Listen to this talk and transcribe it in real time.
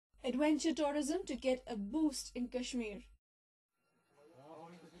adventure tourism to get a boost in Kashmir.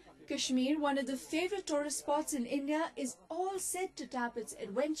 Kashmir, one of the favorite tourist spots in India, is all set to tap its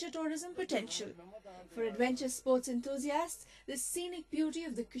adventure tourism potential. For adventure sports enthusiasts, the scenic beauty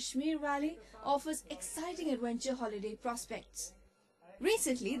of the Kashmir Valley offers exciting adventure holiday prospects.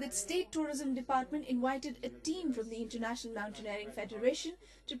 Recently, the State Tourism Department invited a team from the International Mountaineering Federation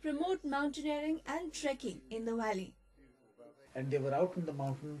to promote mountaineering and trekking in the valley. And they were out in the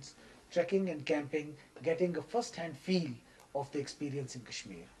mountains, trekking and camping, getting a first-hand feel of the experience in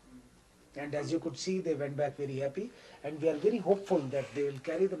Kashmir. And as you could see, they went back very happy, and we are very hopeful that they will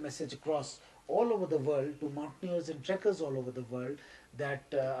carry the message across all over the world to mountaineers and trekkers all over the world that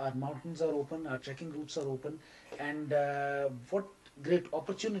our mountains are open, our trekking routes are open, and what great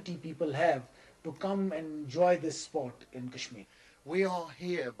opportunity people have to come and enjoy this sport in Kashmir. We are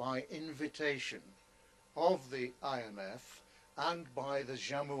here by invitation of the IMF and by the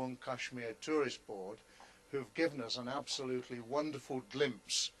Jammu and Kashmir Tourist Board, who've given us an absolutely wonderful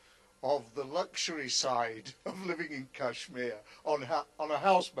glimpse of the luxury side of living in Kashmir on a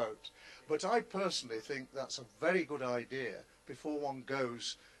houseboat. But I personally think that's a very good idea before one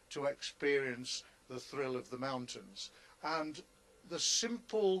goes to experience the thrill of the mountains. And the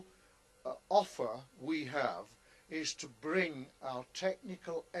simple offer we have is to bring our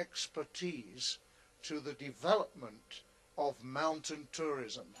technical expertise to the development of mountain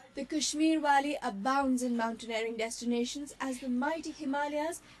tourism. The Kashmir Valley abounds in mountaineering destinations as the mighty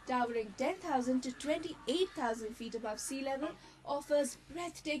Himalayas, towering 10,000 to 28,000 feet above sea level, offers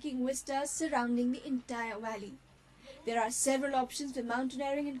breathtaking vistas surrounding the entire valley. There are several options for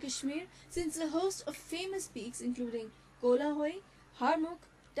mountaineering in Kashmir, since a host of famous peaks including Kolahoi, Harmukh,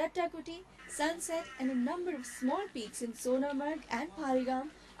 Tattakuti, Sunset and a number of small peaks in Sonamarg and Pahalgam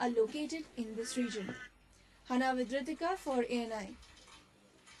are located in this region. Hana with Ritika for ANI.